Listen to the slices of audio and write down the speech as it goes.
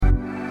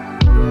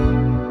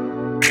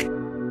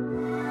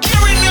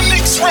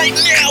right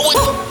now with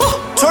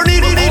turn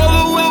it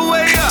all the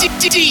way up.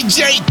 DJ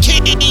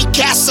King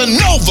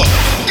Casanova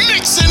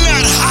mixing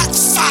that hot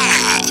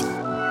fire.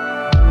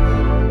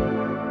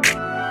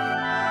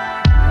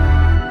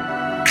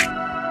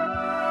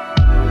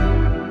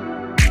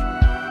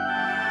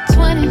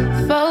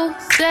 24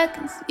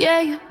 seconds,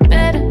 yeah, you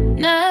better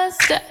not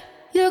stop.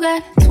 You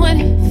got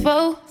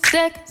 24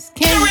 seconds.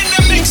 You're in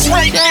the mix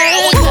right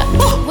now.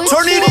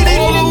 turn it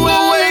all the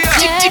way up.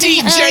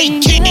 DJ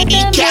King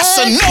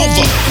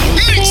Casanova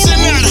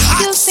mixing that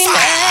hot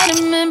fire.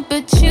 Adamant,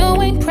 but you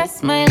ain't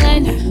pressed my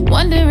line.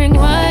 Wondering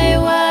why?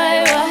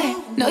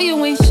 No,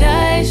 you ain't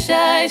shy.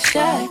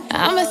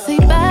 I'ma say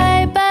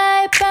bye.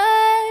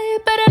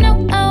 Better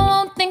know I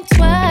won't think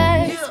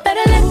twice.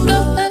 Better let go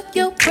of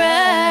your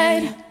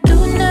pride.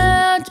 Do it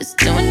now, just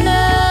do it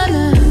now.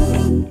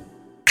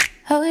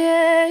 Oh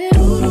yeah.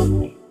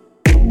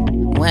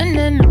 When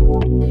the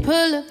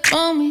pull up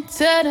on me,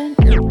 tell the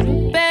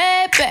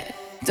baby,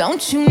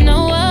 don't you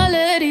know all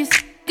of these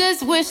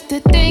niggas wish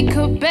that they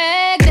could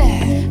bag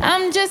that?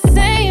 I'm just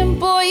saying,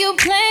 boy, you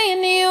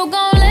playing, you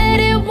gon' let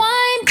it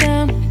wind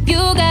down.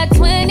 You got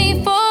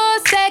 24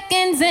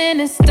 seconds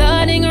and it's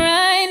starting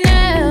right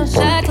now.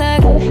 Shot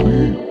clock. Don't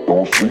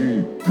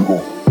sleep, you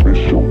gon'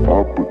 miss your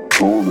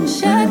opportunity.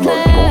 Shot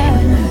clock.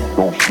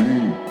 Don't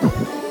sleep,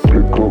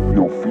 pick up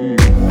your feet.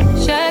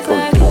 Shot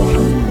clock.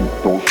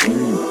 Don't sleep,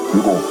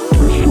 you gon'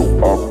 miss your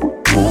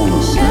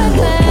opportunity. Shot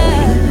clock.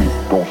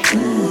 Don't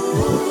sleep,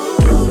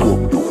 pick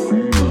up your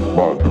feet,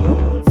 my nigga.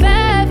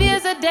 5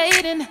 years of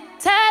dating,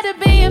 tired of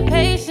being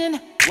patient.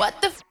 What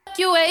the fuck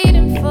you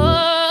waiting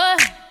for?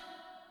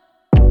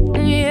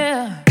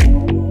 Yeah,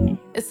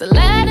 it's a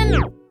lot of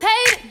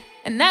hate it,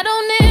 and I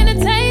don't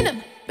entertain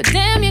them. But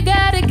damn, you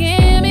gotta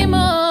give me more.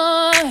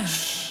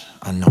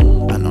 I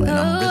know, and I'm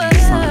really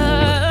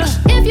trying.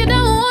 If you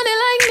don't want it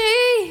like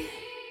me,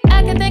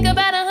 I can think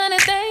about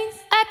 100 things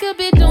I could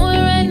be doing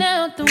right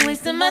now. Than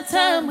wasting my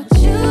time with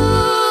you.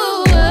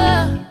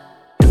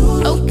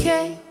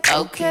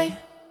 Okay.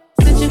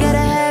 Since you gotta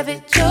have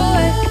it your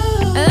way,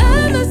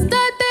 I'ma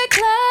start that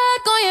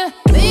clock on you.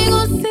 We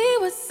gon' see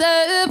what's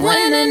up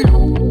when the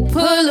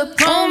pull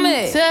up on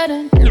me. Tell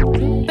them,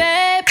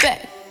 baby,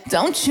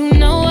 don't you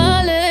know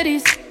all of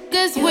these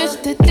niggas wish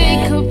that they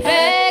could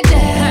bag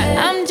that?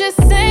 I'm just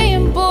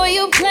saying, boy,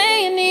 you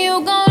playing,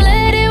 you gon'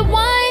 let it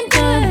wind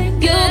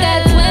down. You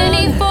got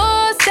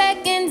 24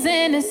 seconds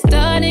and it's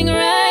starting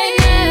right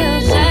now.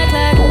 Shot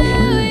clock.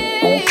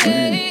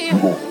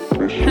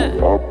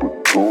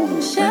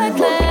 Shot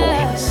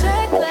clock.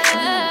 Shot clock.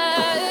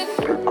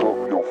 Pick up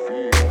your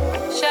feet.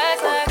 Shot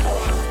clock.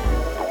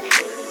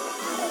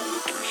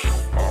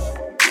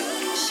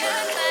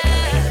 Shot clock.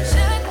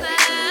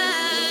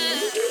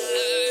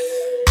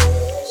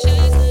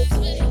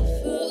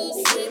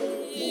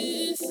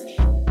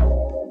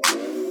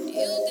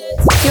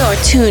 You're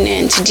tuned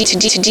in to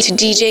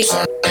DJ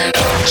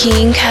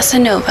King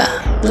Casanova,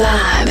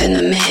 live in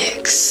the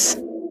mix.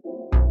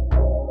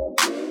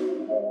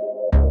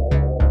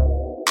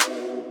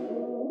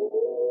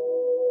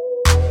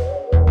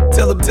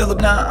 Tell her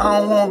now I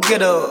don't wanna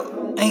get up.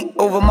 Ain't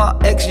over my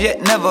ex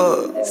yet,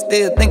 never.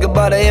 Still think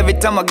about her every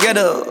time I get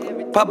up.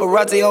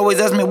 Paparazzi always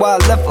ask me why I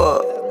left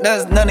her.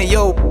 That's none of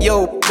your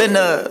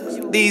business.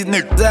 These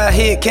niggas out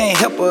here can't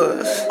help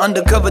us.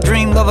 Undercover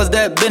dream lovers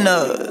that been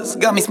us.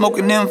 Got me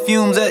smoking them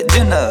fumes at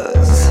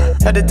dinners.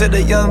 Headed to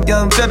the young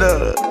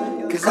cheddar.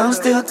 Cause I'm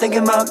still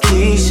thinking about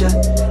Keisha,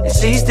 and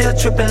she's still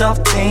tripping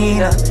off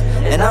Tina.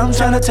 And I'm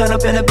trying to turn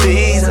up in a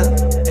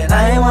Ibiza, and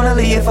I ain't wanna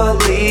leave for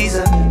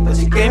Lisa, but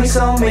you gave me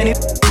so many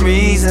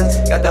reasons.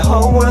 Got the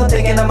whole world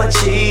thinking I'm a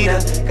cheater.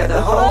 Got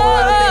the whole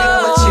world thinking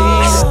I'm a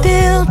cheater. I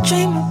still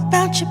dream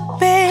about you,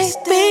 baby.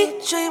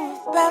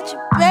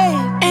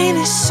 Ain't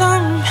it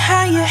something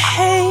how you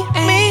hate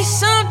me?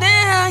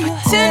 Something how you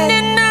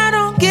pretending I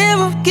don't give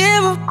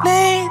up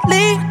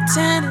lately.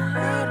 Pretending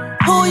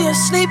who you're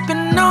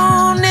sleeping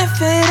on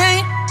if it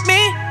ain't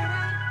me.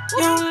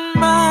 You're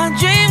my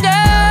dream girl.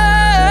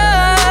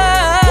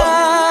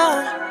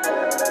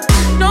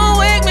 Don't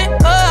wake me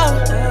up.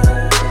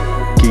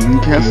 King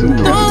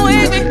Casanova. Don't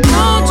wake me,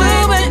 don't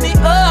you wake me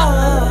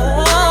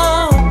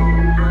up.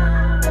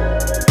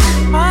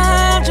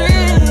 My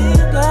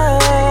dream girl.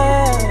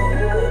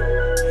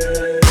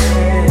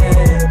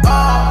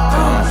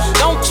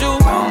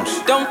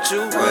 Don't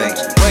you wake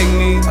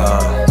me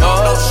up. No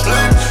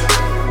sleep.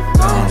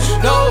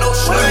 No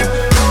sleep.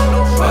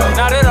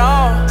 Not at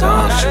all.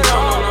 Don't you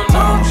know?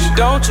 No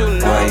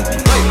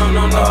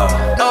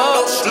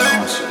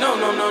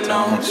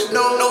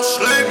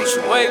sleep. No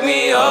sleep. Wake me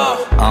up.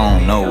 I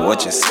don't know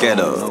what you're scared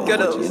of.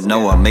 You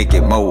know I make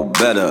it more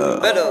better.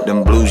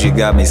 Them blues you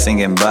got me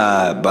singing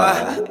bye.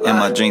 And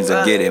my dreams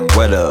are getting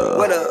wetter.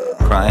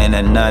 Crying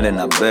at night in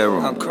our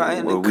bedroom,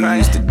 where we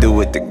used to do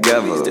it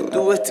together.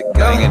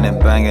 Banging and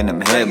banging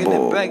them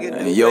headboard,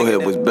 and your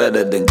head was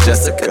better than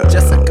Jessica.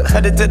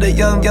 Headed to the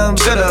young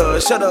shut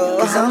up.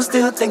 Cause I'm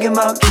still thinking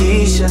about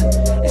Keisha,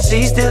 and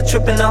she's still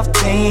tripping off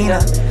Tina.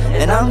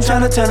 And I'm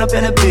trying to turn up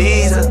in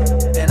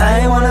Ibiza, and And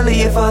I ain't wanna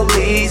leave you for a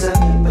reason,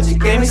 but you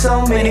gave me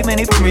so many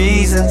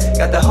reasons.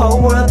 Got the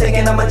whole world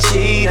thinking I'm a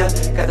cheater.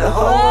 Got the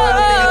whole world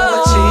thinking I'm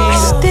a cheater. I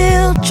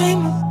still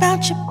dream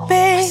about you,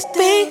 baby.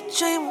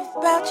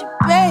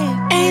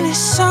 Ain't it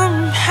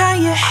something how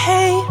you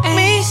hate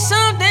me?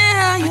 Something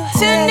how you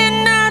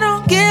pretending I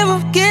don't give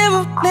up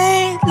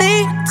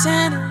lately.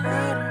 Pretending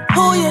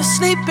who you're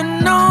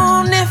sleeping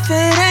on if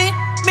it ain't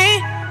me.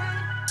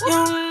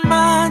 You're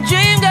my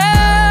dream girl.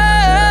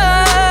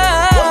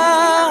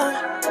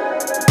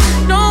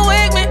 Don't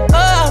wake me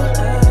up.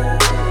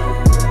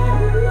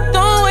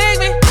 Don't wake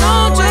me,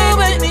 don't you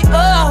wake me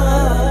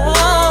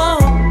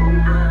up.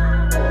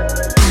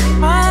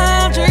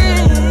 My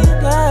dream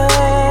girl.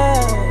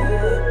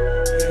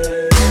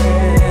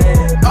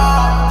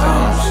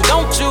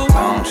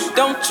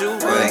 Don't you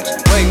wake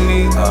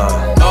me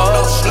up.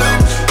 No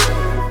sleep.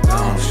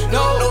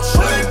 No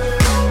sleep.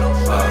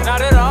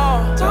 Not at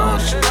all.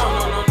 Don't you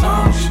know?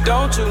 No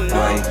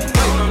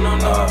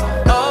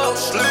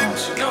sleep.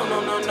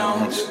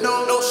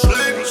 No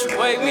sleep.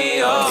 Wake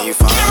me up. You're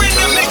in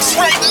the mix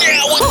right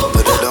now.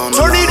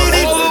 Turn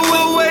it all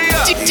the way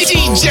up.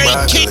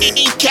 DJ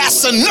King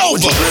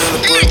Casanova.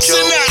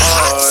 Mixing that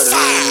hot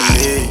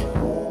fire.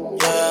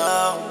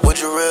 Yeah, would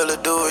you really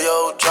do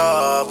your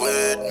job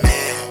with me?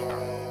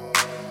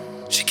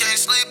 She can't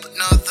sleep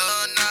another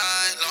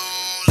night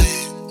lonely.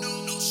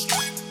 No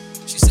sleep.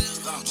 She says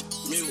lounge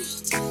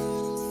music.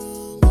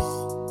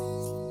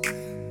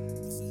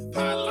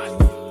 My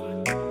life.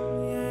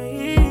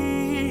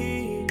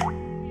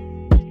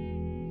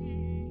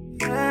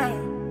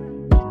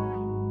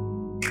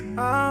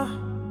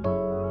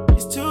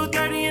 It's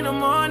 2:30 in the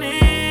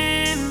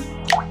morning.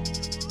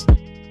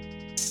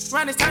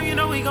 Around this time, you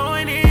know we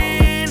going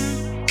in.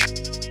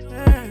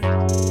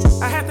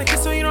 I have to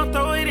kiss so you don't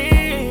throw it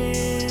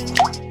in.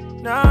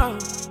 No,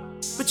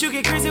 but you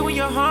get crazy when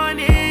you're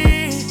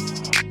horny.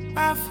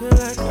 I feel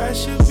like I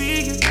should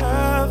be your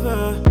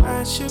lover.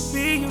 I should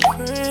be your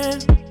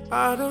friend.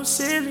 All those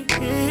silly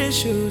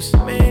issues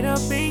made up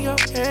in your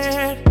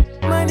head.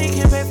 Money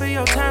can pay for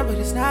your time, but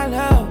it's not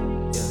love.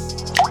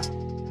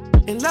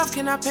 And love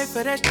cannot pay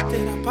for that shit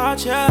that I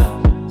bought ya.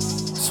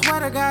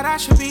 Swear to God I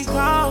should be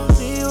gone,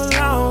 leave you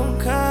alone.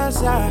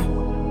 Cause I'd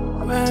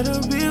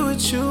rather be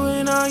with you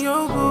and all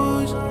your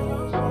booze.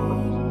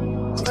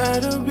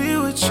 Rather be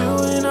with you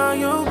and all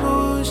your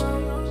booze.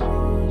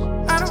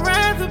 I'd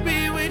rather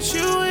be with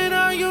you and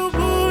all your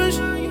booze.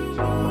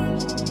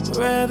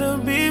 Rather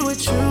be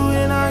with you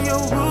and all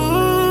your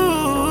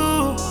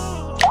booze.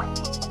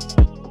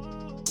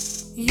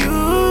 You,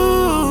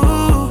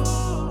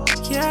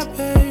 yeah,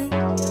 babe.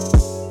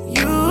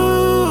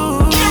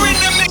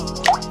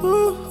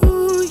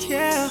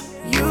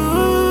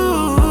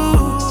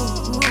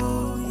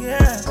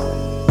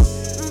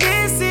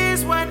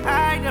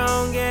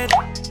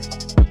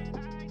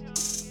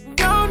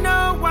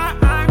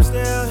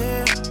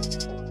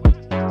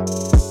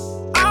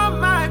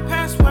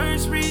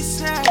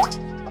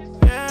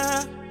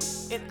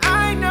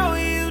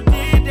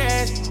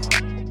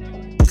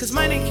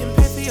 Money can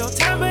pay for your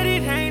time, but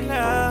it ain't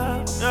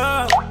love,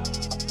 no.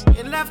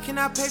 And love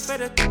cannot pay for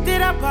the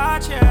that I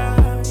bought ya,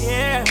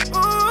 yeah.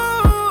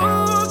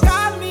 Ooh,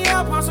 got me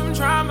up on some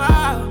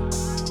drama.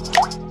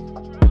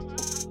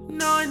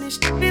 Knowing this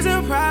shit is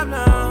a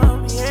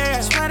problem,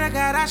 yeah. Swear to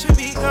God I should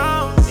be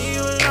gone, leave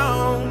you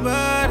alone.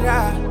 But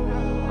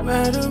I'd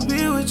rather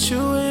be with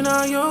you and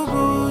all your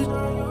booze.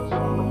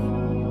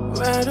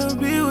 Rather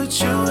be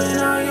with you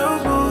and all your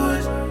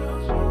booze.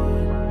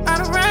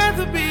 I'd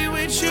rather be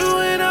with you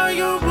and all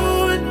your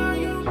booze.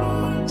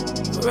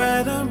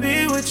 Rather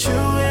be with you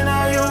and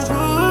all your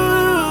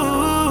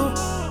booze.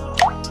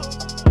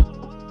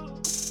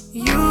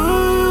 You,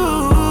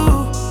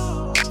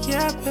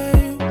 yeah,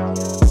 babe.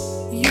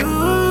 You,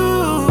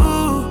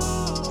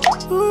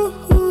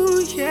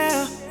 ooh,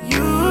 yeah.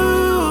 You,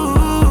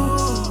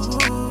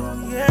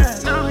 yeah.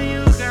 Know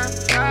you got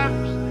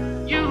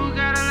problems. You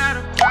got a lot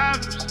of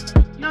problems.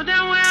 Know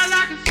damn well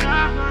I can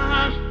solve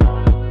them.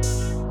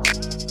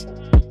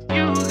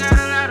 You got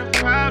a lot of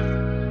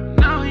problems.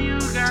 Know you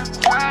got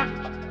problems.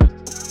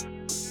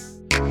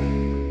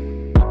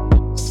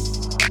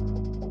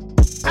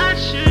 I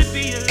should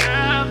be your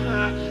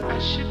lover. I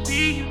should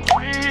be your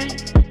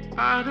friend.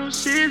 All those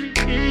silly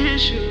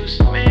issues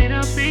made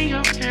up in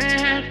your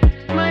head.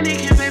 Money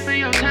can pay for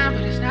your time,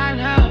 but it's not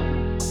love.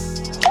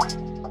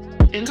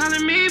 And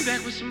calling me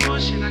back with some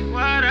bullshit like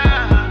water.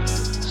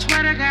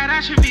 Swear to God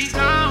I should be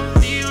gone,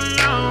 leave you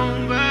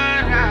alone. But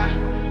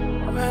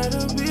I'd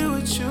rather be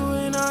with you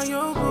and all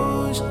your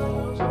booze.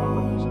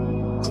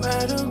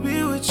 Rather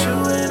be with you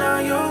and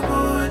all your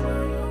booze.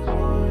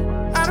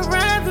 I'd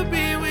rather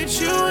be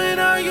with you and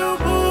all your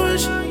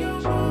booze.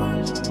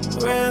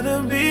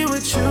 Rather be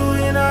with you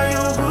and all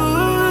your booze.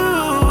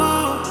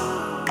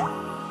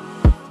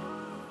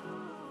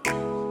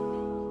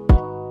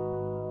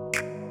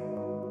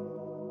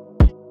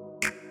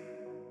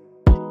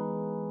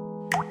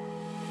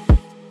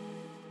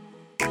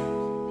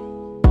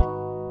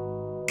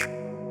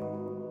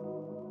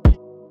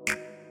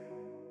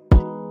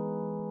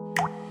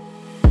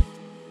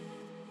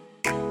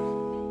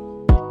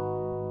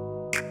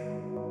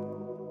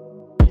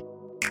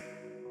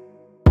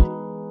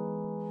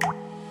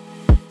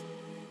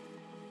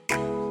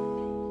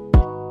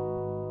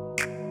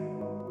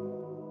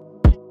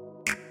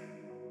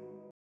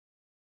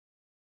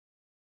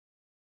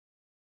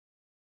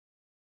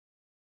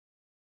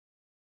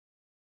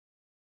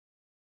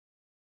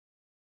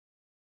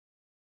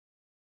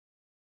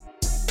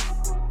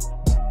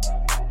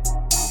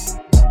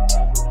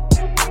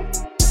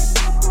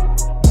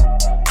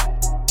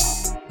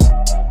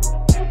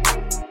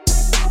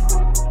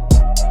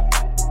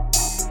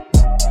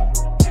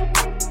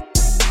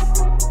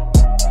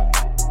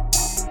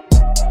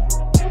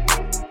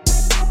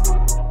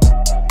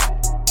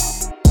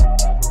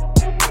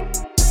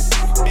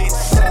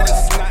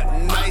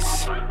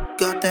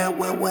 Got that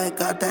wet,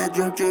 got that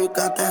drip,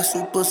 got that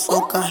super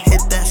soak. I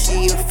hit that,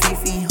 she a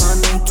Fifi, her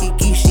name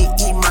Kiki. She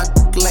eat my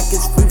dick like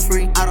it's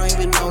free. I don't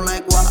even know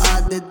like why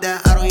I did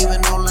that. I don't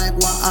even know like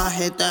why I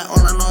hit that. All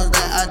I know is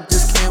that I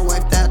just can't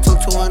wipe that. Talk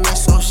to her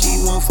nice so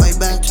she won't fight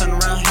back. Turn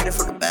around, hit it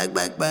from the back.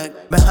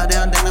 Bend her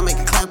down, then I make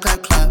it clap.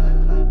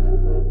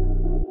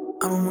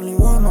 I don't really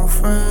want no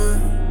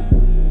friends.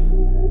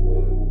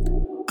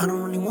 I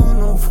don't really want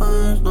no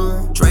friends,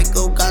 no.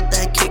 Draco got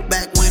that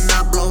kickback when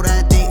I blow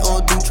that. They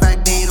all do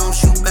track, they don't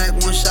shoot back.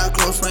 One shot,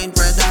 close range,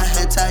 red dot,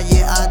 head tie.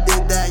 Yeah, I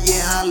did that,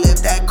 yeah, I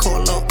lived that.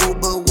 Call a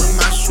Uber with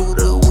my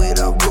shooter, with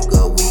a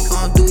Ruger. We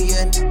gon' do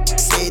ya.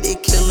 Say they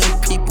killing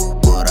people,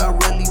 but I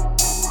really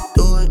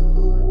do it.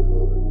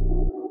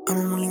 I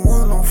don't really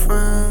want no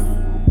friends.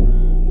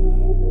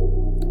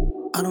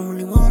 I don't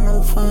really want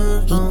no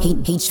friends, no. He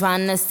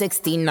tryna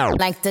 60, no.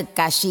 Like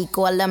Takashi,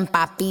 call him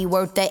Papi.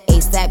 Worth the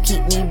ASAP,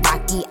 keep me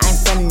rocky. I'm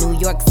from New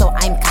York, so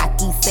I'm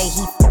cocky. Say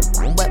he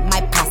with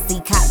my posse.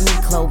 Caught me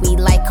Chloe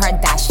like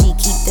Kardashian.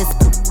 Keep this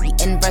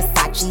in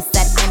Versace.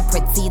 Said I'm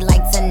pretty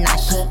like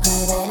Tanashi.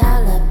 Put it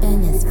all up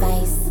in his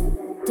face.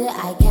 Did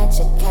I catch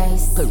a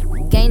case?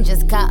 Gang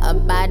just caught a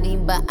body,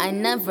 but I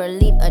never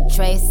leave a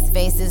trace.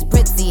 Face is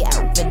pretty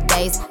out for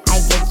days. I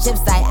get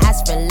chips, I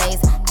ask for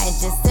lace. I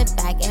just sit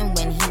back and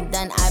when he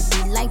done, I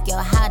be like, yo,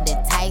 how'd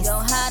it taste? Yo,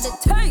 how'd it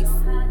taste?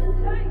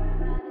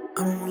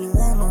 I don't really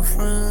want no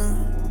friends.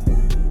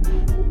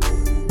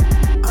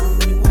 I don't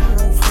really want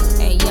no friends.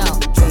 Hey yo,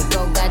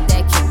 Draco got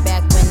that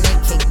kickback. When they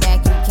kick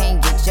back, you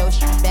can't get your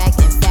shit back.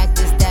 In fact,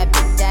 it's that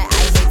big that I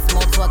hate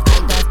small talk. I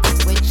don't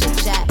fuck with your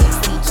chat.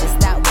 AC just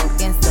stopped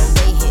working, so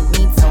they hit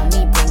me. Told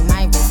me bring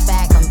my wrist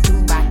back. I'm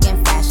through rocking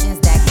fashions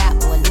that got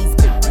all these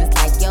bitches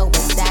like yo,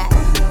 what's that?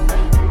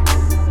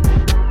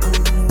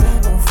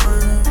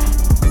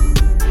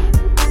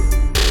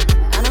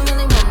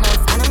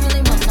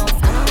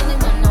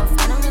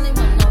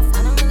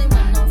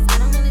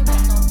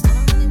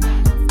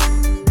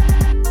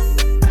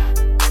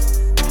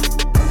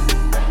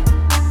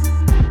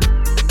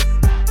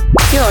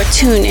 You're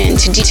tuned in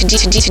to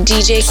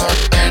DJ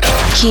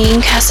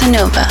King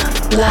Casanova,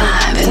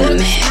 live in the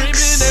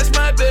mix.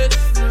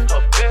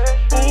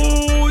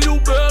 Ooh, you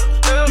better.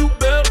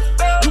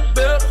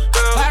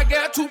 I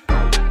got to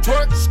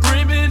twerk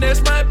screaming,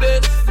 that's my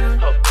best.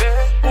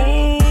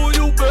 Ooh,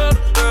 you better.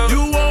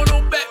 You want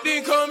no back,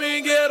 then come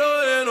and get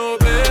her and her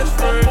best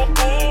friend.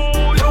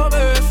 Your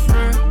best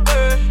friend.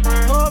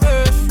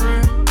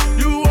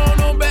 You want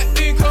no back,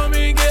 then come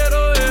and get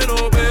her and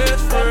her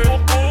best friend.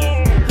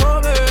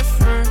 Your best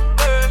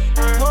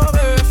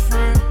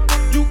friend.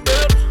 You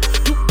better.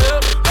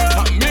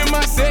 I'm in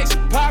my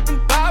section,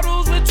 popping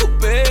bottles with two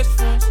best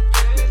friends.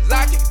 'Cause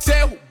I can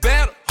tell who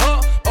better, her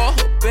or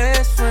her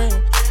best friend.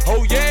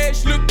 Oh yeah,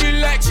 she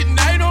looking like she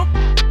night on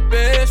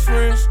best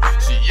friends.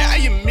 She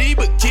eyeing me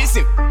but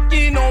kissing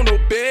on her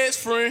best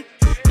friend.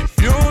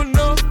 If you don't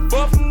know,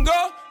 both can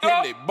go.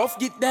 Yeah, they both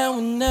get down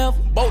whenever.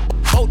 Both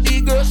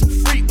these girls some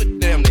freak with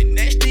them. They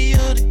nasty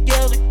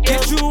together.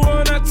 Get you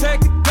when I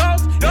take a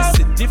ghost. It's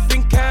a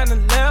different kind of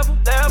level.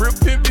 Real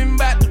pimpin'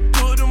 bout to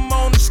put them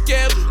on the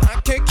schedule. I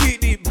can't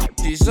keep these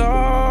bitches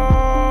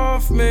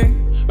off me.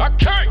 I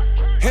can't.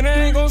 And I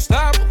ain't gon'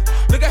 stop her.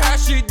 Look at how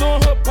she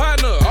doing her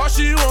partner. All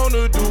she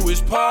wanna do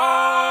is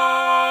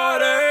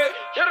party.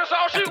 Yeah, that's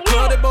all she want. At the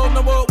club, they both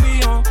know what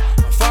we on.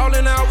 I'm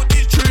falling out with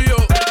this trio.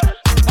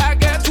 I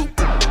got to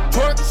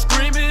twerk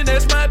screaming,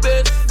 that's my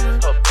best.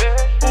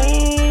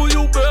 Ooh,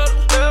 you better.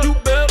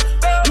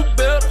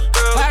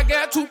 I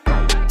got to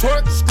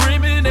twerk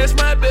screaming, that's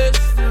my best.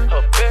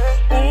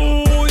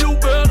 Ooh, you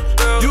better.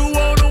 You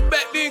want no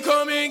back, then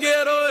come and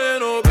get her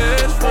and her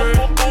best friend.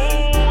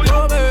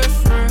 Your best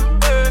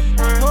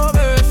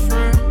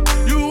friend.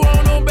 You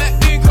want no back,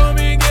 then come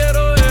and get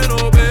her and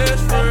her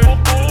best friend.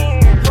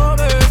 Your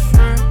best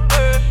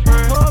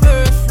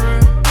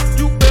friend.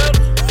 You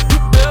better.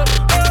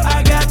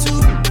 I got to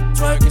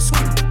twerk it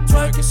sweet.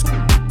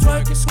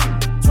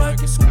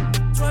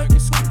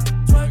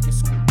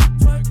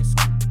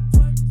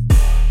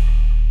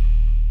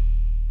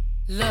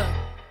 Look,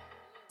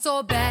 it's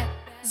all bad,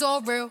 it's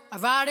all real. I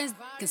ride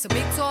in some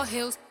big tall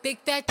hills, big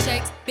fat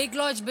checks, big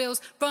large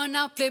bills. Run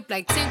out, flip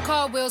like 10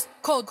 car wheels.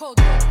 Cold.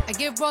 I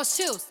give raw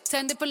chills,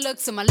 10 different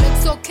looks, and my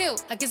lips so kill.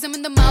 I kiss him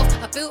in the mouth,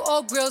 I feel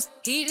all grills.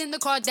 Heat in the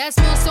car, that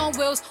smells on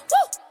wheels.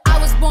 Woo! I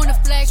was born to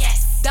flex,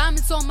 yes.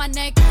 Diamonds on my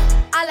neck.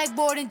 I like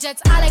boarding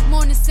jets, I like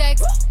more than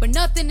sex. But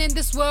nothing in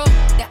this world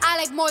that I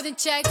like more than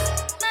checks.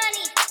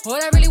 Money.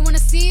 All I really wanna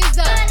see is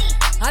the money.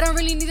 I don't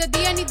really need a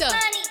D, I need the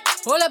money.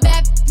 All I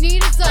back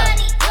need is the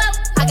money.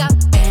 I got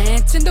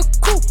bands in the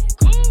coupe,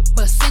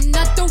 bustin'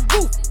 out the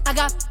roof. I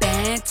got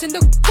bands in the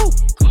coupe.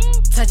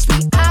 Touch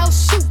me, I'll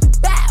shoot.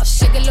 Bow,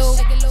 shake a little.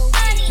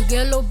 You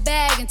get a little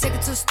bag and take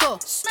it to the store.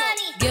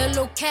 Get a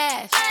little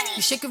cash.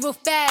 You shake it real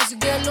fast, you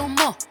get a little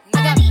more.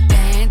 I got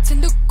bands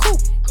in the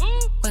coupe,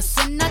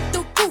 bustin' out the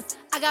roof.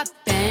 I got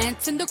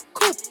bands in the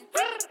coupe,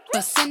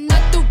 bustin'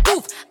 out the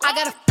roof. I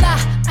gotta fly,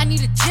 I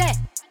need a jet.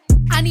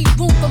 I need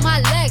room for my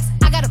legs.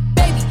 I got a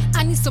baby, I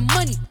I need some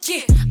money,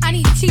 yeah. I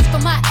need teeth for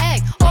my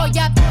egg. All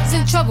y'all is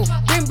in trouble.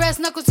 Bring brass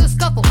knuckles to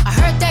scuffle. I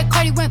heard that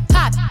Cardi went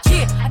pop,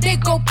 yeah. I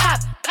did go pop,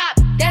 pop.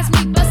 That's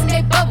me busting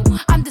that bubble.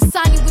 I'm the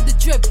Sonny with the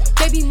drip,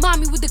 baby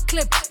mommy with the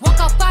clip. Walk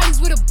out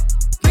bodies with a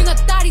bring a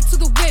thotty to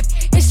the whip.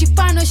 Is she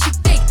fine or she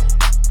fake?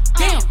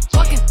 Damn,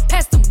 walking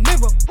past the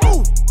mirror.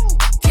 Ooh,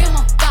 damn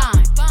I'm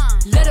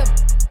fine. Let her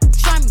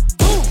try me.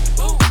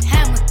 Boom,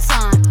 hammer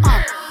time.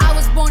 I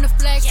was born to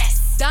flex.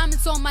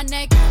 Diamonds on my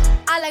neck.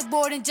 I like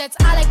boarding jets.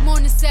 I like more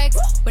than sex.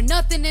 But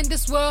nothing in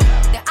this world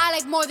that I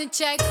like more than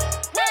checks.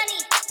 Money.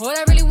 All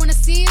I really wanna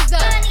see is the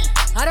money.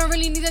 I don't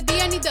really need a D,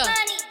 I need the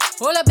money.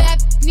 All I back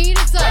need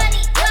is the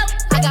money.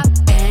 I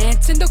got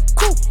bands in the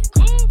coop,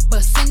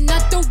 bustin'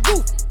 out the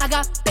roof. I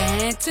got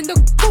bands in the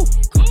coop.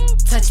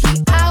 Touch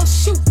me, I'll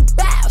shoot.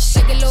 Bow,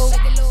 shake it low.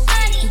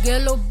 You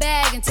get a little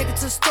bag and take it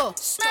to the store.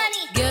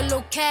 Get a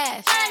little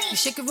cash. You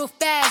shake it real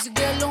fast, you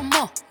get a little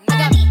more. I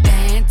got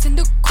bands in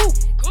the coop,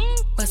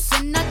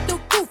 bustin' out the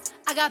roof.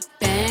 I got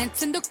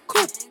bands in the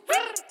coop.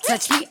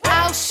 Touch me,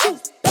 I'll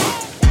shoot.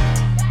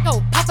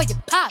 Yo, Papa, you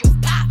pop.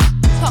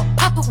 Yo,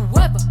 Papa,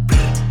 whoever.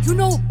 You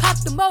know who pop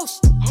the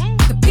most?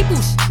 The people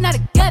who not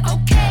together.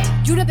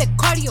 You know that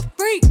Cardi a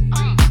freak.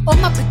 All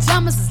my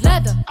pajamas is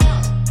leather.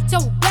 So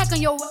black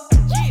on your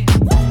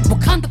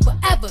Wakanda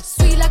forever.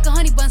 Sweet like a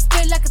honey bun,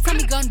 spit like a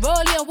tummy gun. Roll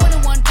in one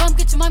on one. Come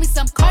get your mommy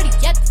some Cardi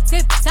at the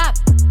tip top.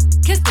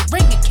 Kiss the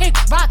ring and kick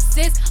rock,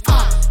 sis.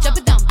 Jump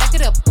it down, back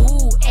it up.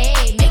 Ooh,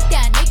 ayy. Make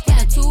that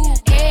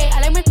 2K.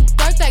 I like my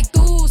dark like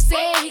dude.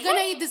 Say he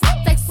gonna eat this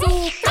like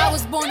soup. I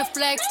was born to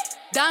flex.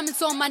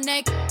 Diamonds on my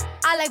neck.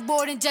 I like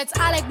boarding jets.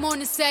 I like more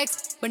than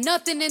sex. But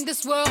nothing in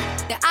this world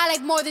that I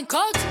like more than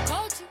culture.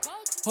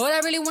 All I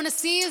really wanna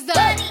see is the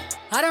money.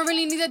 I don't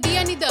really need a D,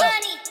 I need the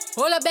money.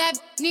 All I back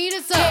need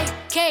is a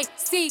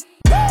KC.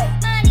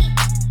 Money.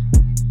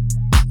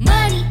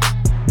 Money.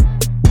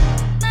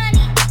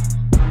 Money.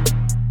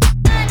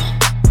 Money.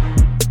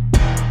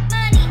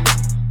 Money.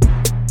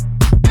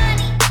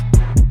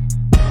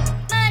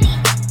 Money.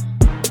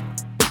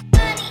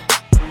 Money.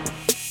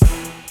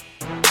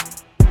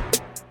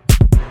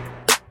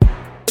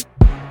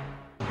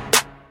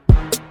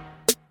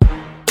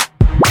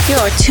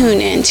 You're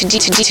tuned in to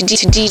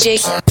DJ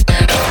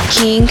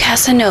King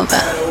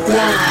Casanova,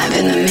 live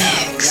in the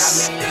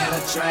mix.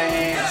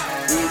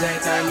 DJ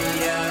turn me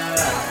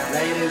up,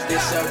 ladies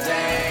this your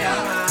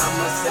jam.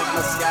 I'ma sip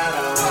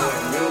Moscato,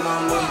 and you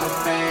gon' move my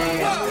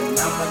fans. And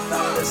I'ma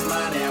throw this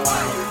money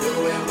while you do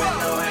it with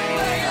no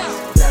hands.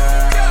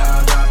 Girl,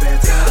 drop it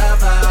to the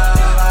floor,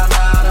 I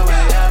love the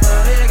way you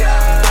put it,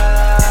 girl.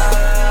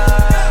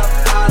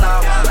 All I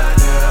wanna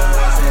do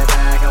is sit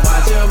back and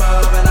watch you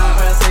move, and I'll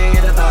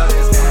proceed to throw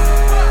this cash.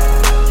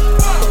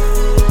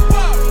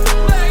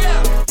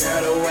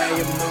 Girl, the way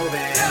you move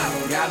it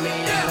got me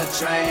in a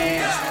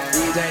trance.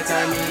 DJ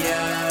turn me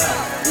up,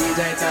 DJ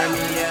turn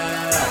me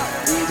up,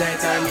 DJ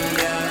turn me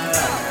up,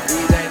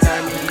 DJ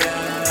turn me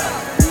up,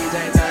 DJ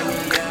turn me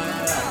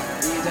up,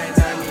 DJ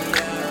turn me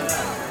up,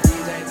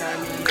 DJ turn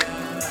me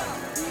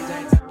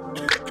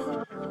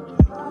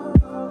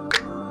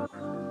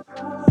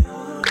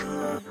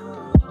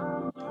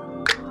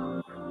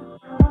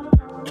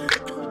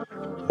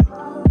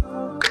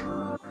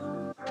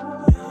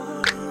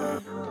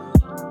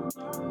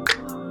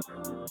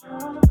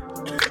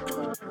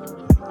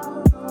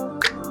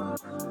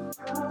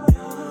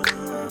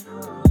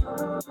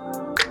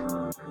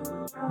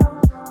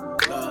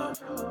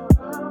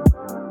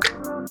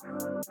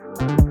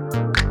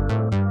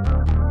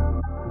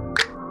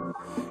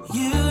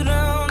You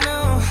don't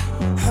know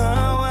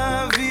how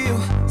I feel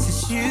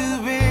since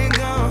you've been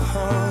gone.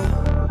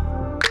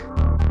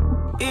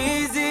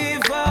 Easy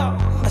fall,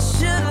 I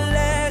should've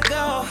let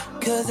go,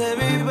 'cause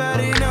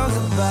everybody knows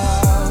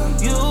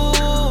about you.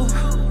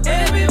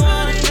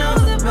 Everybody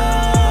knows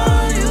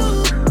about you.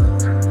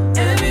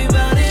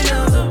 Everybody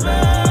knows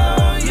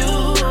about you.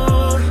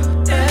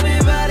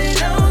 Everybody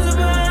knows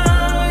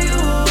about you.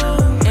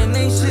 And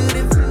they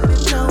shouldn't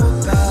know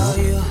about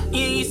you.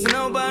 You ain't used to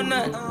know about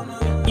nothing.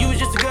 You was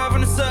just a girl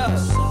from the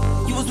subs.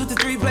 You was with the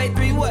 3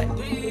 what?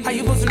 How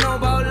you supposed to know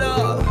about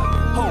love?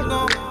 Hold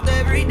on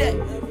every day.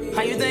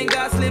 How you think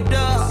God slipped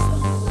up?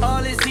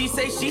 All this he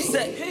say, she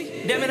say.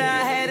 Damn it, I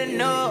had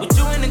enough. With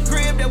you in the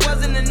crib, that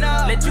wasn't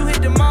enough. Let you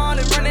hit the mall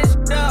and run that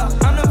shit up.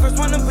 I'm the first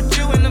one to put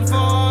you in the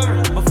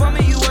form. But for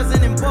me, you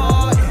wasn't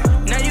important.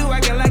 Now you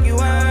acting like you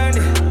earned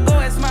it. Go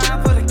and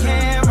smile for the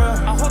camera.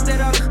 I hope that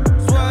all this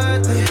was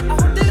worth it. I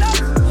hope that all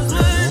this was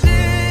worth it.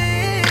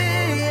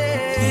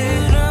 You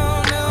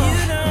don't know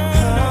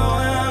how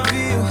I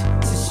feel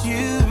since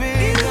you've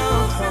been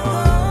gone.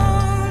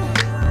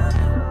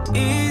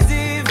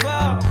 Easy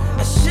fall,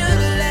 I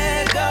should've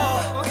let go,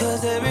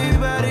 'cause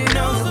everybody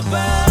knows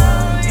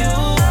about you.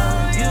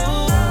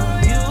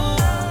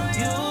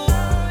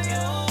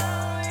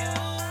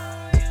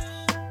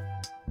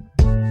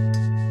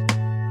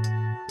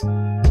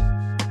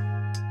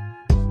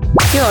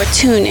 You're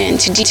tuned in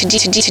to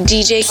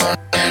DJ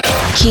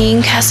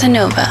King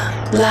Casanova,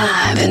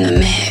 live in the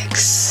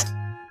mix.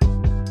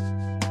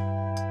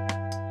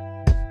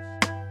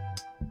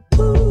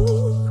 Ooh.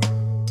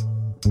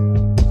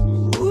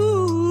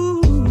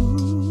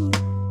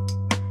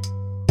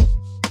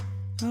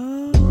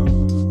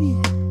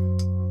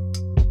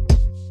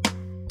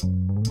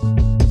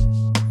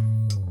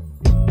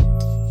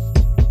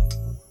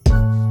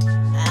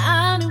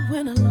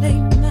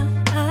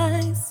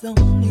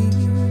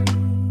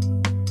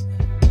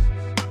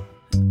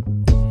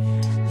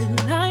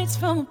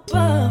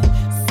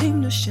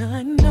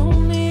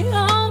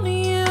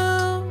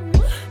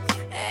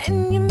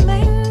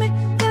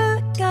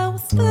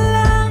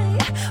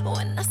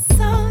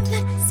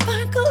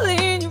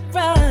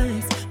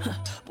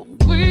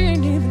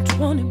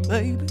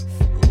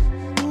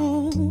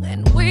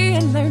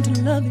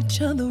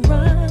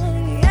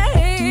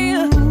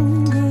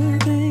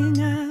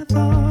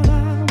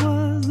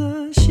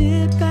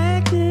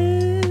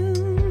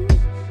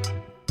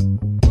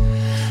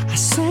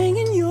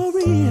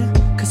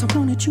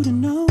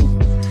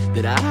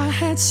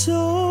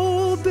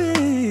 So,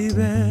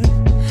 baby,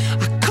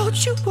 I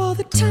caught you all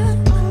the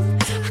time.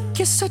 I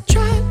guess I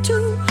tried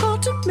too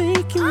hard to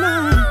make you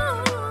mine.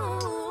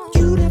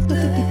 You have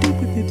nothing to do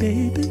with it,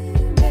 baby.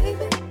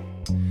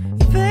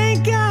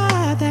 Thank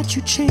God that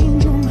you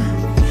changed your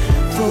mind.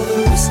 For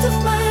the rest of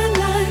my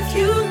life,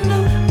 you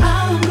know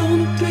I'm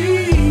gonna be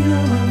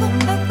yours.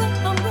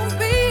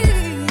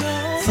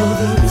 For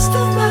the rest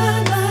of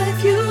my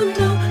life, you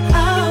know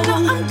I'm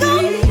gonna be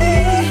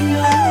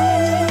yours.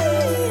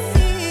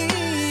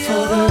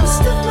 For the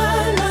rest of my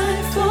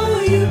life, for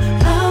you,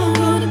 I'm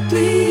gonna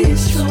be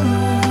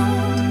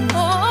strong.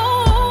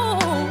 Oh,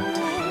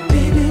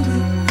 baby,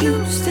 will you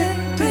stay?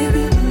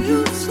 Baby, will you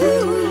stay?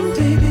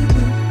 Baby,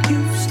 will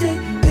you stay?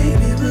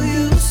 Baby, will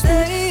you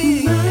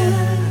stay?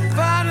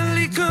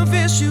 Finally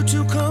convince you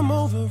to come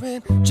over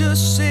and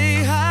just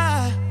say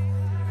hi.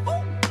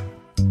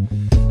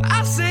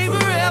 I'll say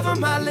forever,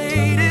 my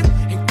lady,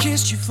 and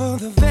kiss you for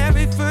the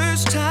very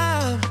first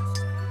time.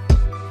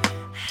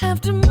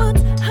 After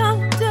months,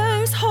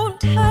 holidays,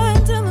 holding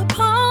hands in the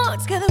park,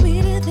 together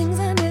we did things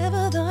I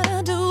never thought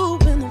I'd do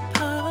in the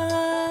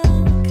park.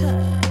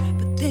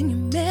 But then you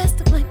messed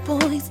up like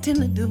boys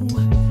tend to do.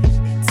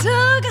 It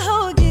took a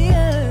whole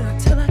year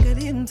till I could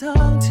even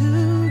talk to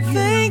you.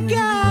 Thank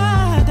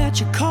God that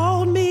you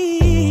called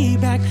me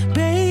back,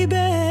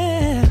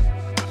 baby,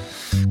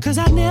 'cause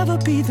I'd never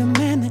be the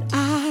man that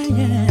I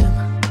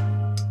am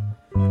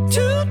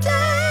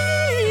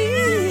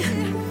today.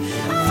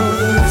 For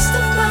the rest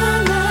of my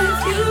life,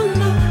 you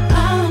know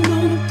I'm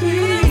gonna be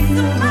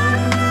yours.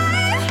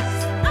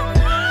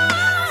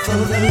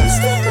 For the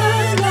rest of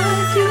my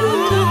life, you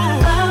know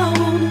I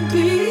wanna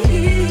be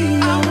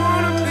yours. I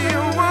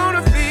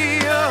wanna be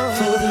yours.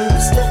 For the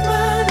rest of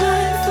my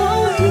life, for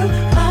you,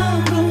 I'm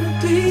gonna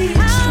be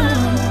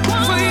strong.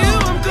 For you,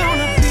 I'm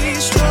gonna be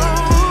strong.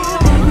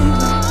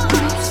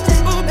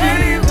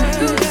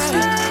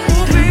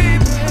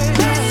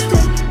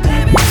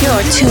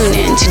 You're tuned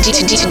in to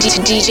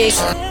DJ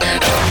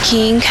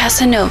King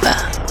Casanova,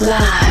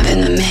 live in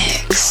the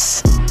mix.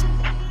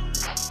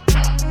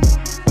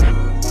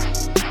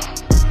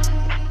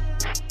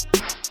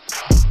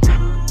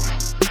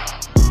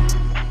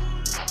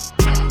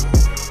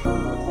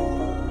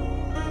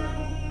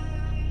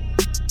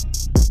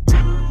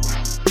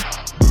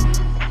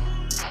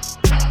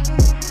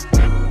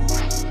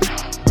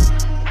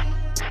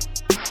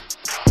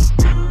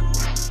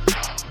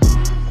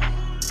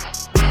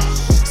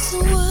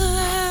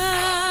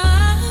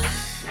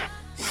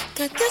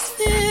 Got this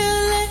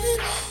feeling,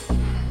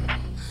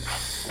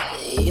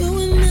 you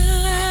and I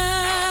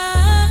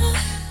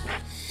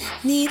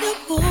need a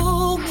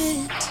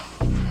moment.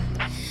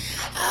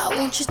 I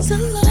want you to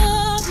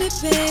love me,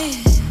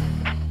 babe.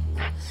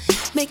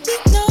 Make me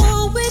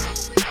know it.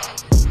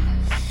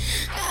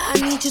 I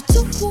need you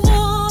to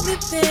want me,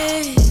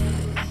 babe.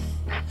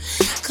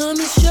 Come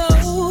and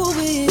show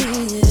it.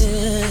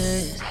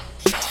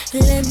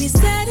 Let me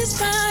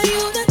satisfy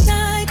you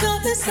tonight.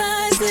 Come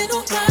inside, sit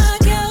on my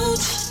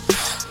couch.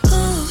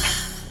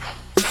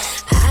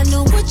 I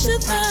know what you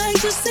like,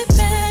 just sit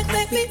back,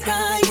 let me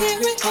ride, hear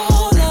it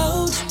all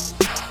out.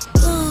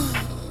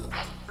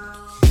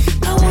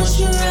 I want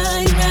you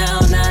right now,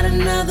 not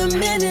another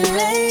minute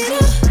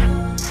later.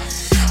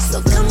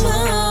 So come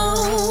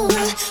on,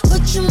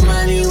 put your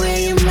money where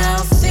your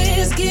mouth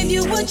is, give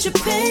you what you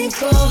pay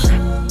for.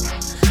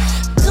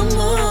 Come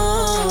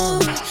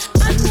on,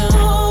 I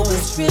know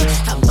it's real,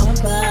 how my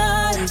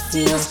body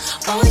feels,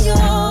 all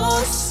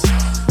yours.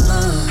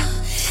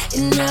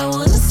 And I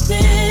wanna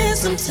spend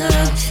some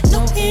time,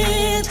 no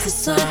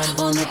inside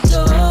on the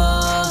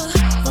door.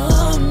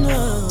 Oh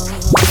no.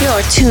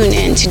 You're tuned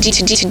in to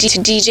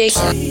DJ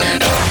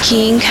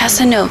King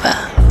Casanova,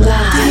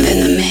 live in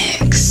the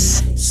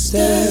mix.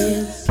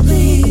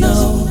 Please,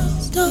 no,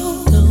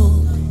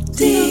 don't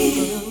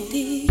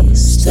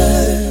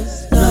disturb,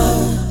 no.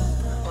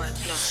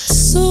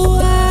 So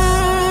I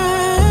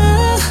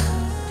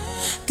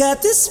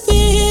got this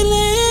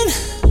feeling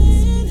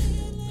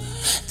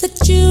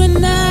that you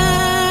and I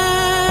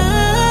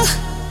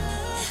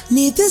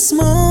need this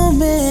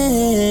moment.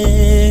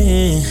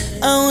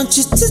 I want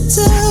you to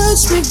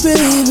touch me,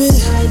 baby.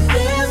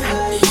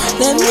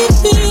 Let me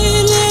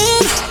feel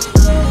it.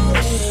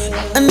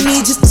 I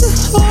need you to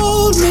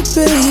hold me,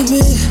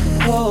 baby.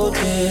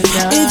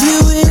 If you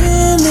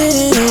in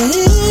it,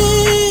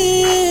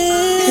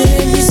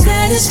 let me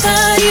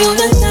satisfy you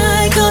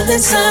tonight. Come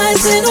inside,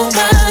 sit on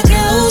my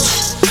couch.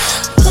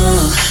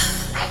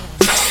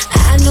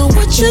 I know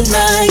what you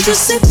like,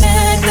 just sit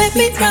back, let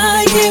me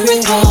ride, hear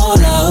it all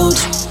out.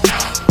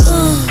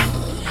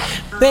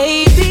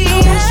 Baby, I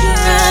want you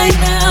right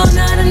now,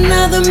 not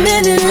another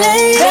minute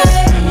later.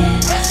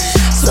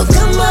 So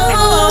come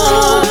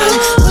on,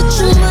 put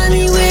your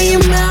money where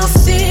your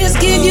mouth is,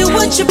 give you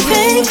what you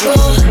pay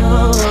for.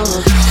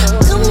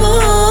 Come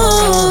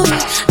on,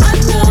 I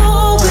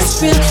know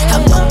it's real,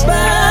 how my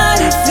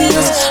body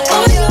feels,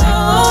 all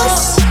yours.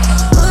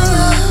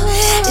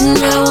 And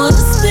I wanna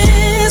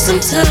spend some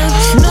time,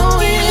 no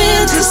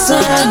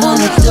inside on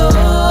the door.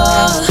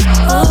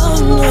 Oh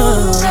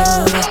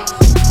no.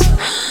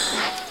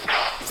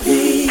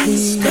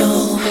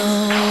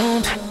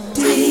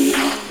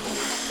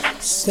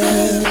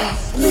 Stay,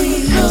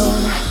 no,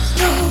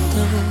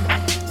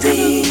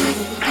 please,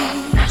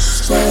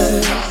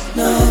 stay,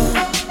 no.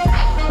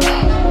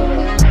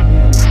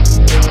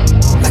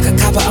 Like a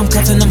copper, I'm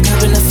cuffing, I'm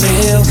copping the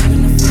feel.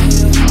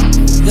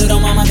 Little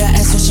mama got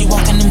ass when she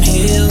walking them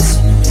hills.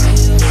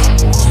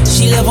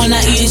 She love when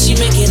I eat it, she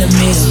make it a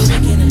meal.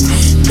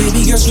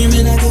 Baby girl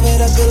screaming, I give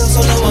it a pillow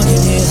so no one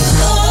can hear.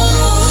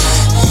 Oh,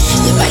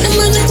 you biting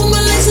my neck with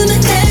my legs in the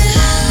air.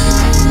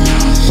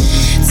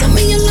 Tell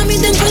me you love me,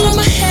 then pull on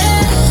my hair.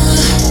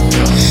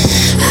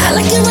 I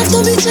like it rough,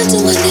 don't be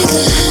gentle, my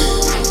nigga.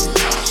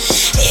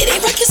 It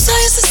ain't rocket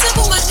science, it's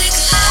simple, my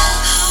nigga.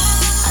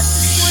 I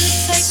just wanna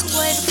take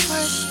away the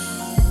pressure.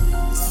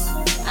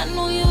 I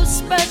knew you was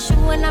special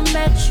when I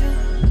met you.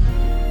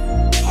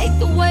 Hate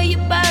the way you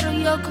battle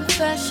your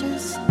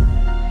confessions.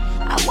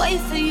 I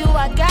wait for you,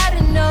 I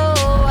gotta know,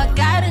 I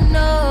gotta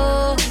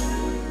know.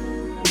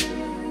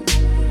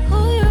 Who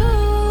you?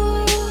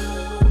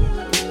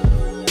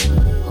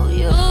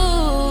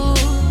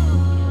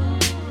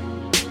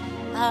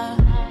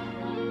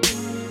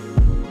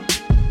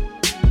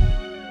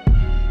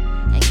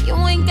 And you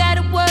ain't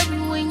gotta worry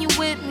when you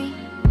with me.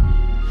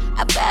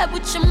 I bad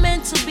with your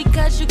mental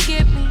because you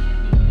get me.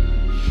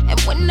 And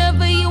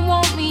whenever you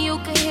want me, you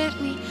can hit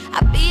me.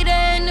 I'll be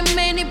there in a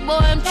minute, boy,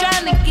 I'm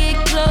trying to get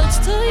close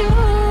to you.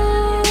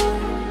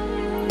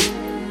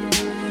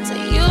 To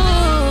you.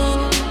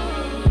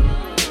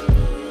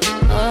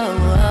 Oh,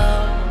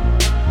 oh.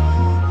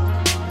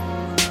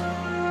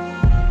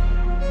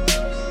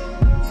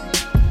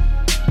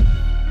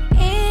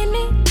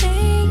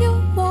 Anything you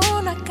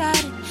want, I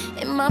got it.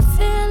 In my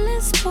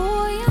feelings,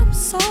 boy, I'm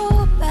so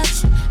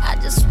about you. I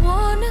just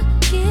wanna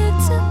get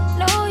to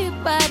know your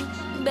body.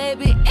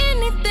 Baby,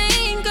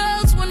 anything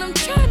goes when I'm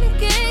trying to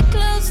get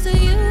close to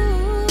you.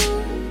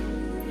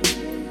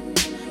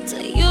 To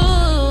you.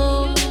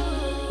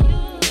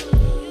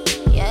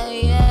 Yeah,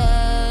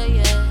 yeah,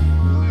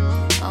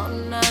 yeah. Oh,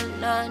 na,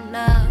 na,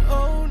 na.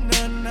 Oh,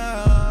 na, na.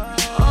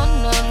 Oh,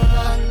 na,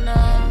 na, na.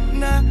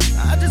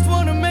 Nah, I just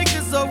wanna make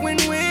this a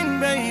win-win,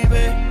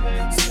 baby.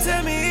 So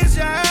tell me, is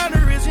your out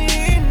or is your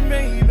in,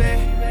 baby?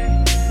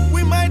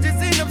 We might just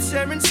end up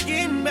sharing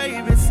skin,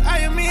 baby.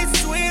 Siamese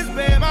twins,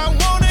 babe. I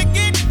wanna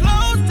get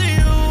close to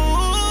you.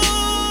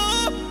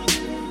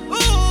 Ooh,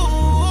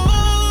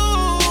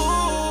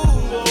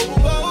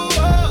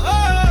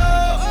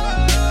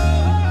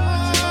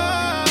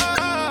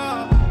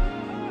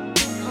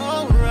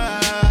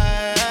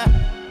 alright.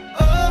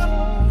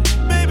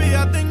 Baby, I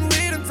think we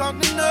done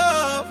talked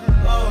enough.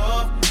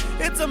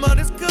 It's a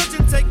mother's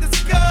cushion, take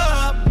this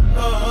cup.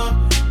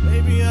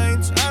 Baby, I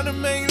ain't trying to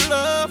make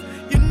love.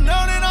 You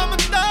know that I'm a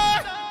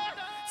thug.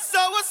 So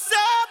what's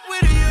up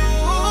with you?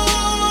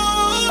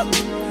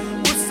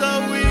 What's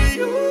up with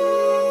you?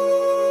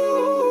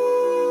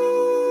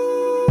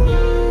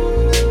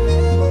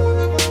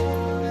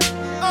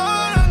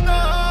 Oh,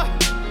 no.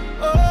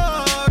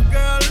 Oh,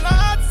 girl,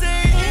 I'd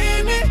say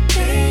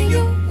anything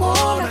you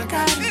want. I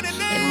got it.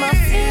 In my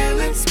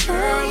feelings,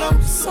 girl,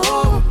 I'm so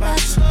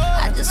about you.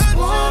 I just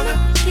wanna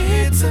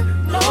get to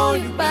know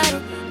you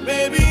better.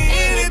 Baby,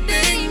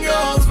 anything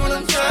goes when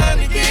I'm trying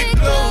to get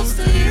close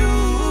to you.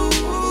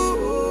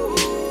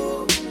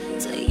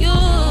 To you.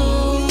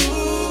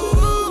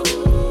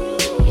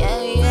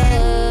 Yeah,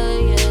 yeah,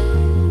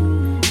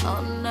 yeah.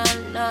 Oh, na,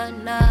 na,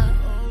 na.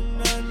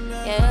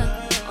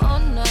 Yeah. Oh,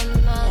 na,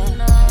 na,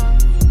 na.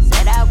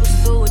 Said I was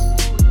through it,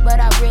 but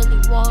I really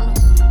wanna.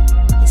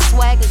 His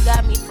swagger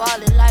got me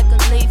falling like a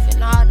leaf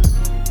in autumn.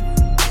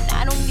 And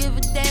I don't give a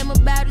damn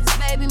about his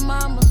baby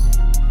mama.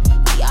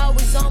 He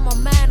always on my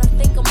mind, I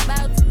think I'm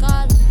about to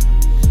call him.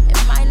 It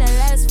might not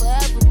last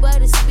forever,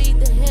 but it's speed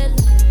to healing.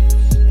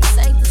 This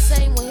ain't the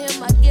same with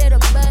him, I get a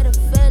better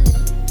feeling.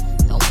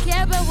 Don't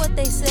care about what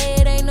they say,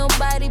 it ain't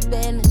nobody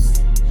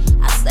business.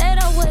 I said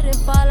I wouldn't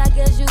fall, I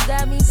guess you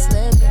got me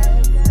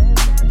slipping.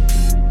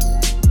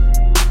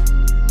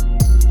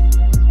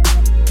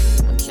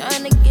 I'm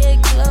trying to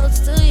get close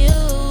to you.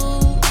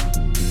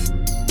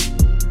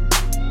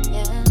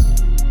 Yeah.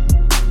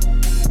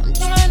 I'm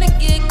trying to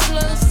get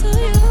close to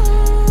you.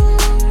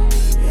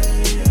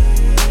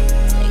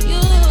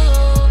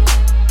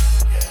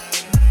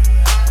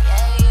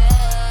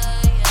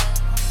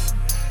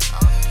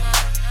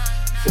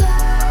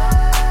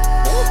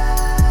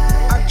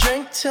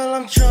 Till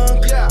I'm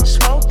drunk,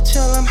 smoke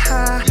till I'm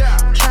high,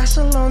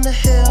 castle on the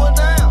hill,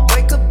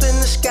 wake up in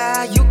the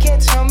sky, you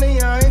can't tell me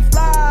I ain't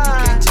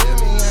fly.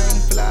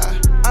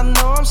 I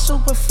know I'm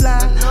super fly,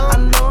 I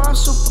know I'm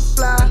super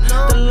fly,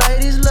 the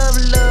ladies love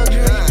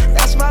luxury,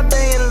 that's why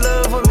they in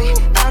love with me,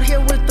 out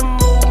here with the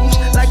moves,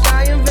 like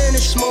I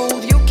invented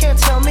smooth, you can't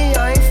tell me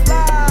I ain't fly.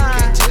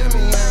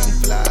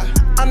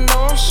 I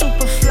know I'm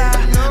super fly,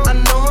 I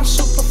know I'm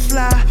super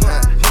fly.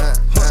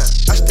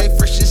 I stay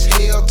fresh as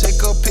hell,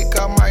 take a pic,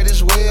 I might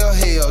as well.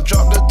 Hell,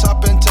 drop the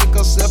top and take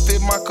a selfie,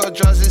 my car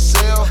drives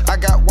itself. I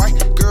got white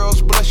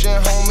girls blushing,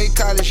 homie,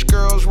 college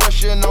girls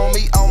rushing on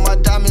me. All my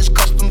diamonds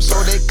custom,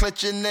 so they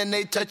clutching and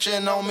they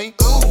touching on me.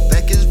 Ooh,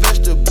 think it's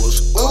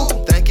vegetables, ooh,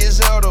 think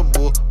it's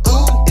edible,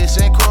 ooh, it's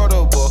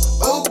incredible,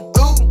 ooh, ooh.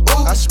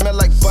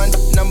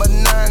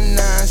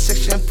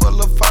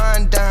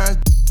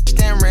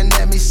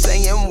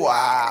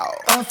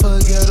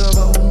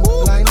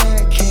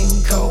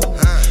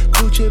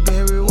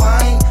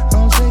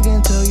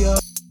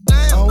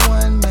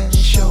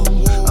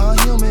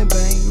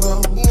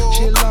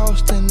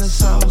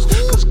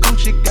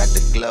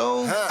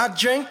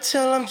 drink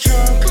till I'm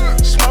drunk,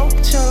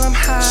 smoke till I'm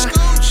high,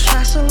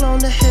 castle on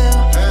the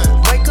hill,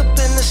 wake up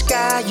in the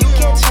sky. You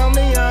can't tell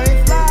me I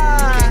ain't fly.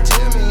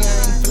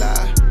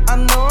 I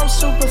know I'm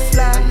super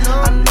fly.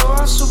 I know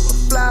I'm super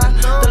fly.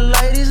 The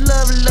ladies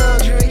love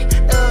luxury,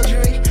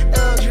 luxury,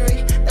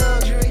 luxury,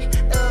 luxury,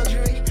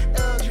 luxury,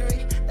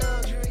 luxury,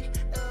 luxury,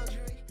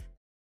 luxury.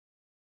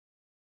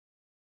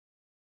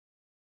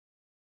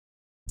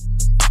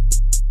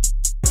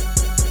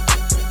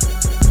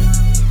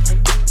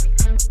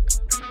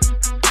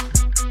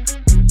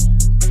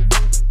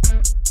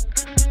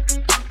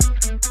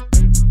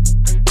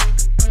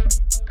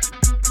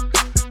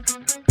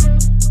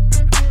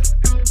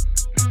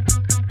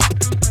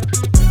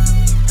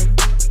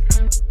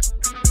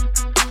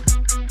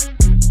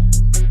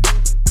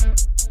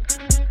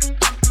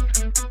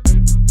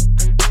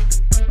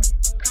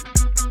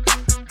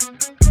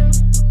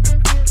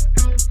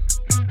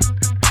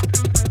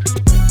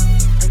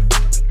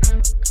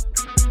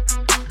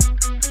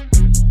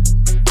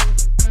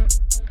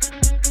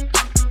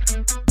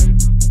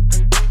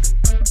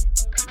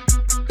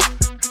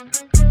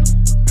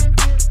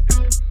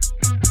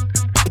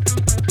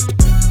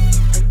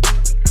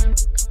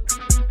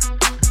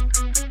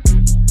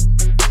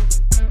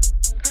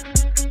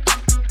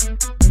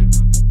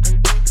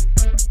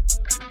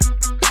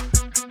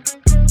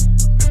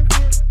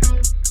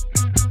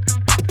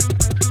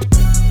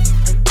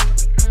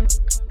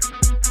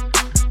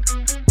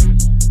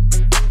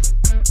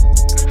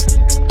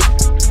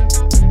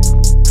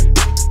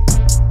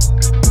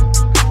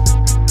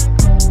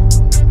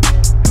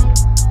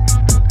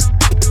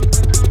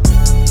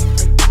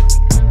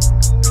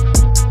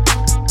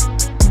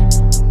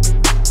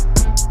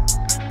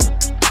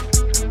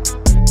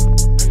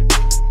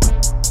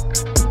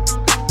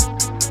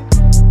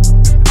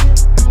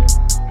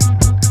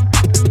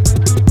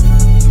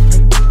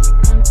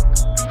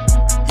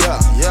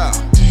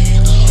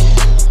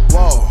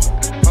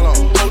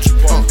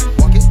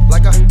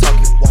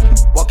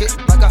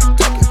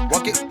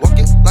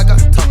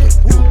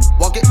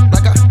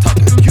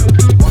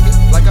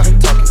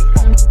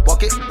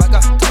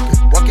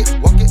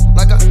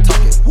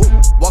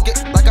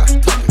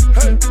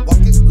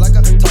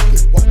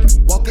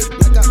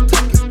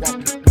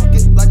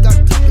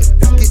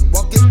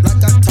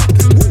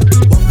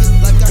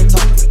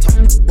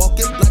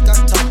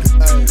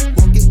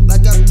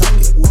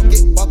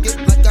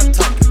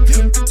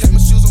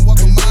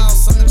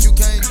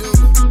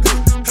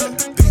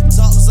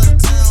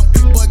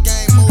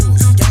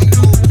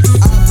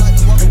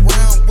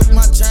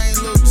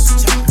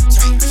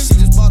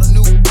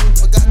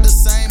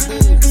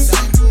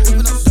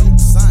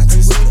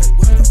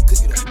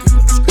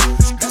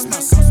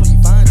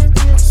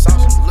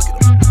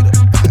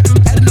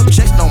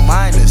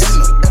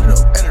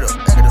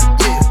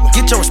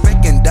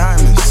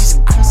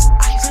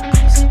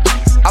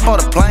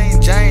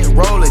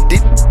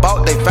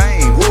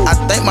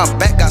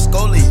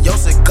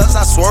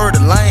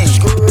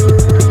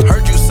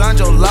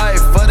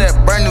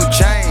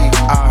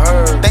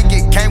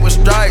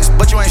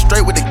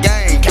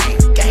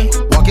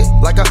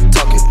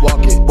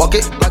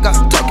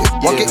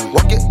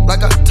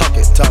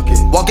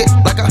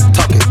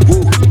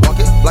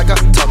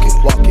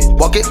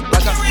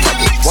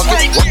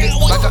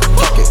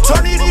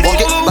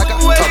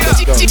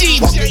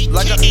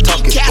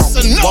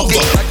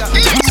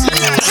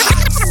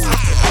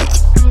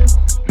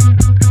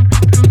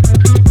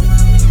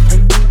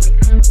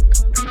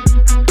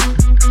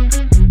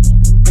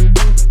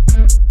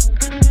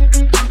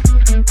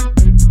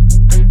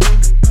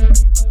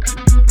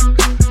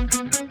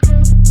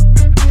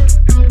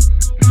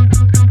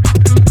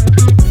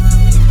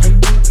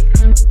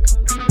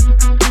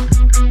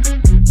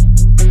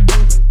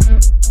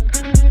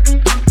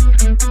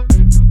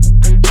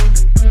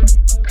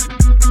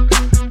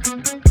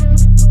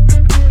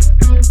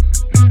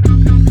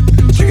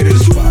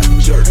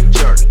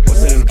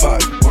 What's in the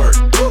pot? Work.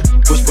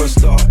 Push for a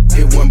start,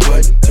 hit one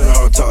button, turn the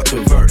hard talk to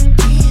a vert.